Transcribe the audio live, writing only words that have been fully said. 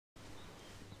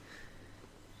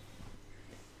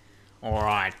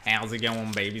Alright, how's it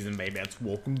going, babies and babettes?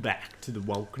 Welcome back to The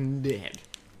Walking Dead.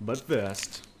 But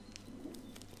first,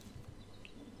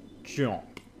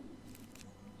 jump.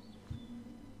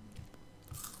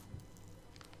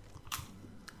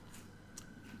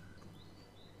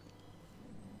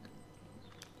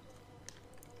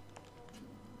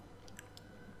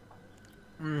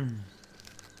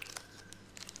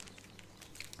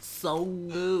 So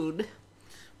good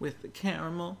with the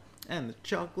caramel and the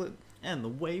chocolate and the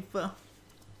wafer.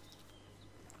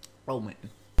 Oh man.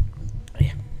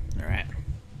 Yeah. Alright.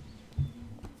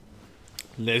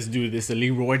 Let's do this,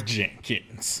 Leroy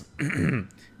Jenkins.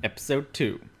 Episode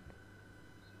 2.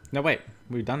 No, wait.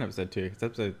 We've done episode 2. It's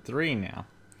episode 3 now.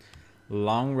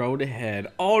 Long road ahead.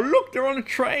 Oh, look! They're on a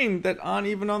train that aren't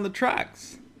even on the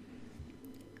tracks.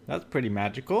 That's pretty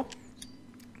magical.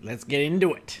 Let's get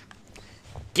into it.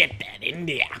 Get that in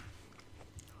there.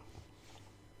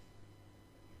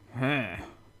 Huh.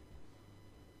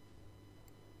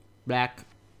 Black.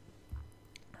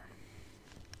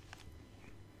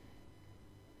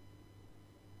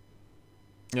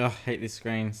 Oh, I hate these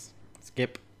screens.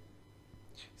 Skip.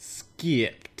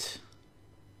 Skipped.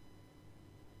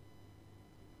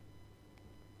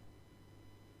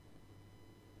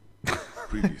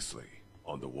 Previously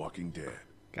on The Walking Dead.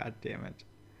 God damn it.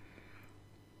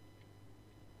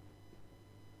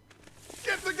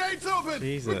 Get the gates open!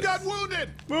 Jesus. We've got wounded!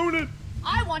 Wounded!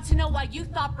 I want to know why you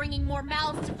thought bringing more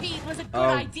mouths to feed was a good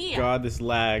idea. Oh god, this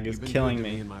lag is killing You've been good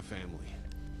to me. and my family.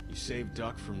 You saved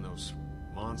Duck from those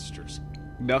monsters.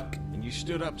 Duck. And you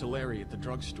stood up to Larry at the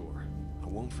drugstore. I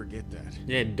won't forget that.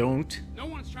 Yeah, don't. No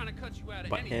one's trying to cut you out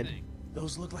of Butthead. anything.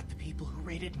 Those look like the people who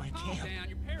raided my Calm camp. down,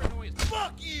 you're paranoid.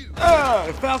 Fuck you! Ah,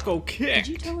 Falco kicked. Did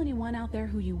you tell anyone out there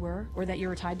who you were, or that you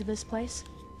were tied to this place?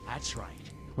 That's right.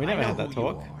 We never I know had that who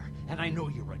talk. you are, and I know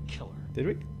you're a killer. Did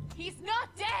we? He's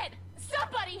not dead!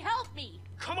 Somebody help me!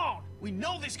 Come on! We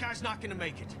know this guy's not gonna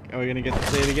make it. Are we gonna get to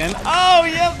see it again? Oh,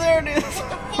 yeah, there it is.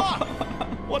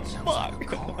 What the Sounds fuck? like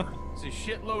a car. It's a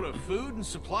shitload of food and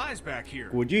supplies back here.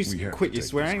 Would you We have quit to your take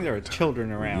swearing? this There are one time. children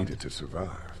We around. needed to survive.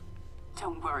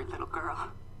 Don't worry, little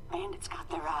girl. Bandits got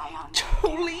their eye on you.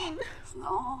 Jolene. As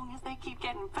long as they keep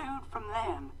getting food from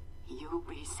them, you'll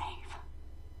be safe.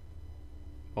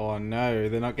 Oh no,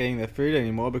 they're not getting their food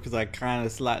anymore because I kind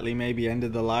of slightly maybe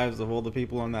ended the lives of all the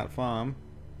people on that farm.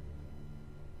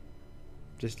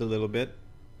 Just a little bit.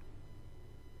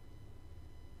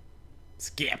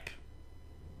 Skip.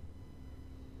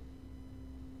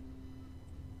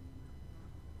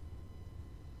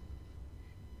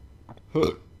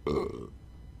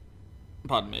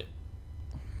 Pardon me.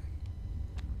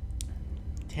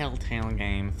 Telltale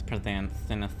Games presents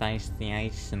an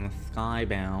association with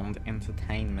Skybound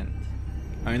Entertainment.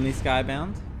 Only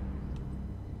Skybound?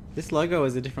 This logo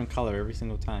is a different color every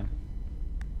single time.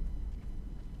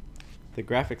 The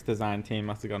graphics design team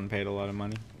must have gotten paid a lot of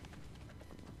money.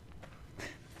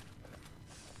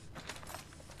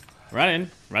 Run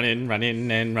in, run in, run in,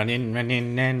 and run in, run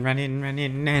in, and run in, run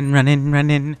in, and run in, run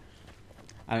in.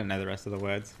 I don't know the rest of the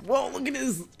words. Whoa, look at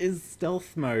his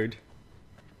stealth mode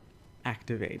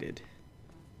activated.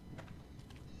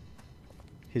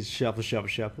 His shuffle, shuffle,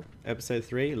 shuffle. Episode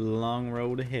 3, Long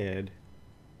Road Ahead.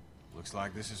 Looks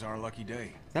like this is our lucky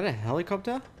day. Is that a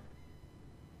helicopter?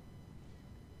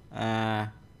 I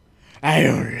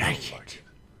don't like it.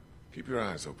 Keep your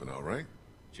eyes open, all right?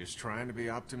 Just trying to be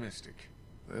optimistic.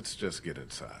 Let's just get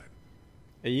inside.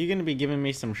 Are you gonna be giving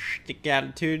me some shtick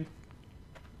attitude?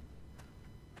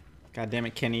 God damn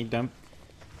it, Kenny! Don't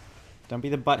be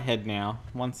the butthead now.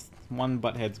 Once one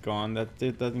butthead's gone, that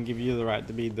doesn't give you the right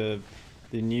to be the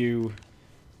new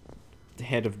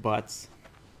head of butts.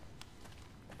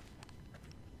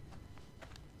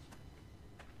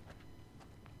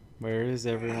 Where is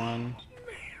everyone?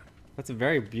 That's a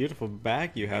very beautiful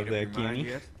bag you have Made there, up your mind Kenny.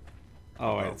 yet?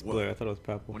 Oh, wait, About it's what? blue. I thought it was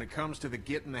purple. When it comes to the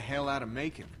getting the hell out of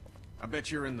Macon, I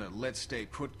bet you're in the let's stay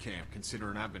put camp,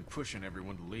 considering I've been pushing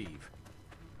everyone to leave.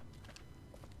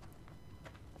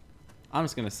 I'm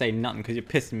just gonna say nothing because you're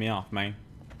pissing me off, man.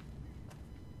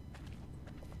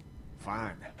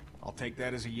 Fine. I'll take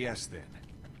that as a yes then.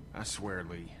 I swear,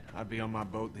 Lee, I'd be on my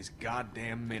boat this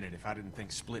goddamn minute if I didn't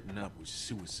think splitting up was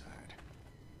suicide.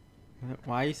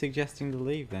 Why are you suggesting to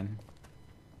leave then?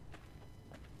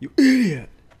 You idiot!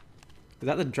 Is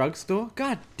that the drugstore?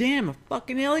 God damn, a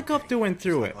fucking helicopter went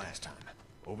through Just it. like last time.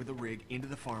 Over the rig, into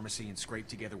the pharmacy, and scrape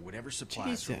together whatever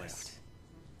supplies are left. Jesus.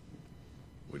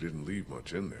 We didn't leave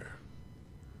much in there.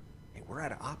 Hey, we're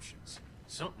out of options.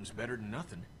 Something's better than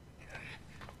nothing.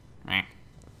 Meh.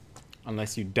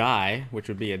 Unless you die, which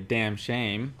would be a damn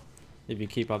shame if you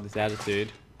keep up this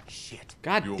attitude. Shit.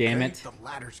 God You damn okay? it. The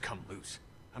ladder's come loose.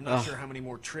 I'm not sure how many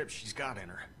more trips she's got in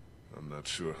her. I'm not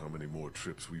sure how many more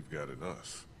trips we've got in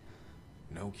us.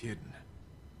 No kidding.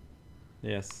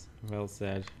 Yes, well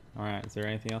said. Alright, is there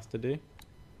anything else to do?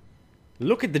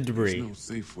 Look at the debris. There's no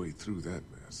safe way through that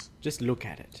mess. Just look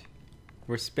at it.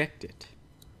 Respect it.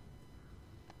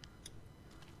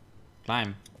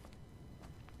 Climb.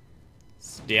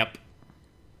 Step.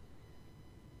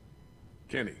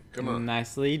 Kenny, come on.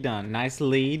 Nicely done.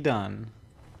 Nicely done.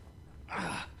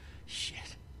 Ah,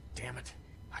 shit. Damn it.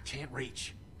 I can't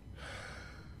reach.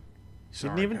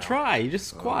 Didn't even try. You just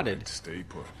squatted. Alright, stay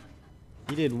put.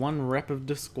 You did 1 rep of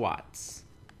the squats.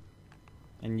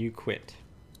 And you quit.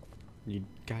 You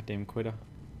goddamn quitter.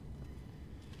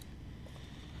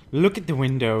 Look at the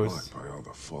windows. Blocked by all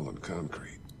the fallen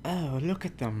concrete. Oh, look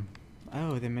at them.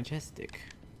 Oh, they're majestic.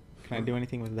 Can I do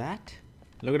anything with that?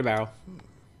 Look at the barrel.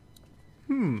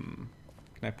 Can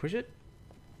I push it?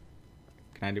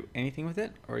 Can I do anything with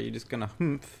it? Or are you just gonna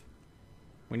humph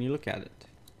when you look at it?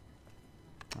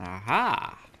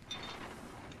 Aha!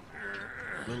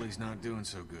 Lily's not doing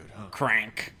so good, huh?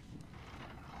 Crank.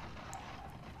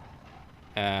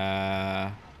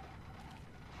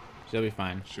 She'll be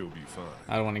fine. She'll be fine.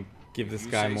 I don't want to give this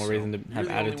You guy say more so. reason to You're have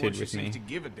the only one attitude she with seems me. to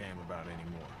give a damn about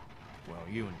anymore. Well,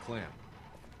 you and Clem.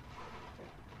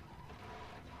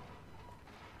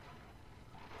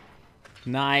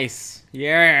 Nice.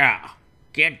 Yeah.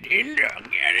 Get into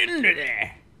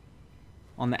there.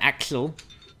 On the axle.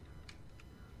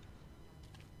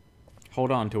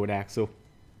 Hold on to it, Axel.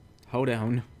 Hold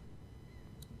on.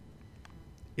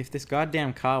 If this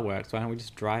goddamn car works, why don't we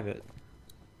just drive it?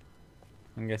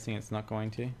 I'm guessing it's not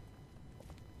going to. I'm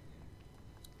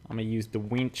gonna use the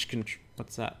winch control.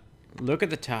 What's that? Look at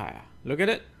the tire. Look at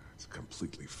it. It's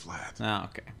completely flat. Oh,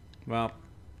 okay. Well,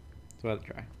 it's worth a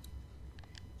try.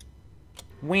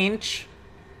 Winch.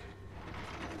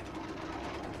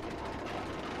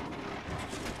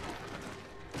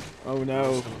 Oh no.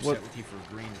 I'm upset What? with you for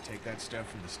agreeing to take that stuff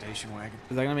from the station wagon.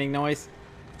 Is that gonna make noise?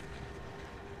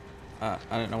 I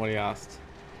don't know what he asked.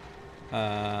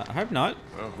 I hope not.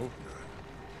 I hope not.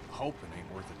 Hoping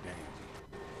ain't worth a damn.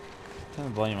 Turn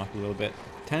the volume up a little bit.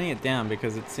 Turning it down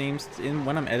because it seems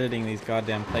when I'm editing these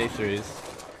goddamn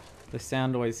playthroughs, the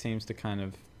sound always seems to kind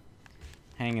of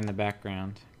hang in the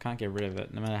background. Can't get rid of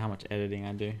it, no matter how much editing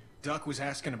I do. Duck was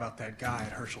asking about that guy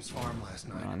at Herschel's farm last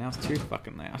night. Oh, now it's too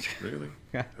fucking loud. Really?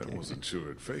 God I damn it. wasn't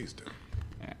sure it phased him.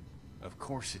 Yeah. Of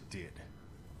course it did.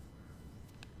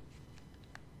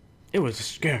 It was a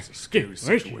scary, It's a scary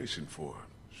situation. situation for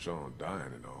Sean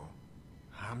dying and all.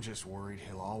 I'm just worried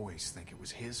he'll always think it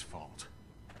was his fault.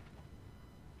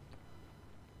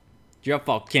 It's your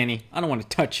fault, Kenny. I don't want to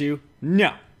touch you.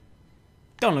 No.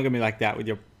 Don't look at me like that with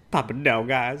your Papa Dog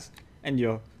eyes and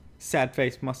your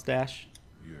sad-faced mustache.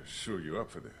 You're sure you're up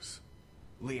for this?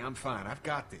 Lee, I'm fine. I've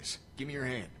got this. Give me your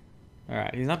hand.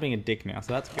 Alright, he's not being a dick now,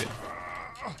 so that's good.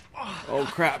 Oh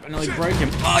crap, I nearly broke him.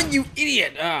 Oh, you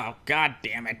idiot! Oh, god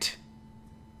damn it.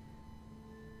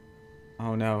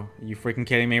 Oh no, are you freaking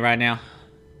kidding me right now?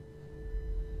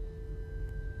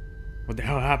 What the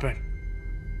hell happened?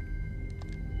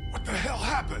 What the hell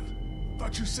happened?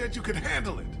 Thought you said you could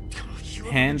handle it. You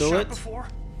ever Handle been shot it? before?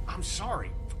 I'm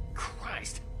sorry.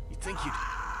 Christ. You think you'd...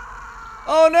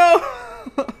 Oh no!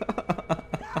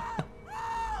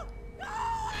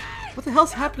 What the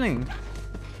hell's happening?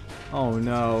 Oh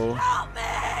no. Help me!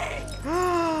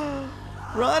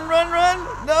 Run, run,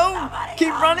 run! No!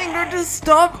 Keep running, don't just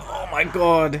stop! Oh my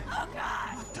god.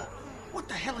 What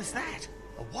the hell is that?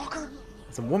 A walker?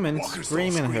 It's a woman Walkers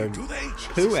screaming don't her scream, do they?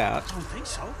 poo out. I don't think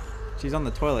so. She's on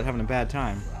the toilet having a bad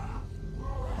time.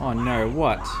 Oh no,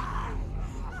 what?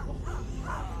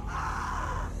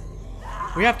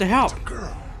 We have to help.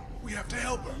 Girl, we have to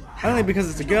help her. Only because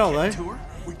it's a girl, though. To her?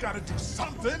 We gotta do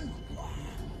something.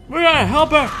 We gotta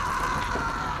help her!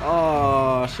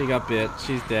 Oh, she got bit.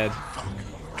 She's dead. Fuck.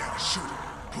 Gotta shoot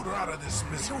her. Put her out of this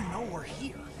I misery. don't know we're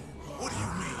here. What do you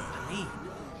mean? I mean,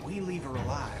 we leave her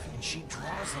alive, and she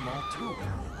draws them all to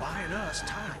her, buying us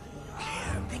time.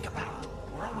 Yeah, think about it.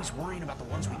 We're always worrying about the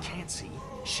ones we can't see.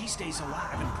 She stays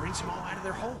alive and brings them all out of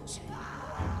their holes.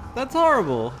 That's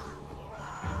horrible.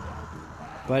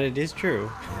 But it is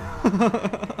true.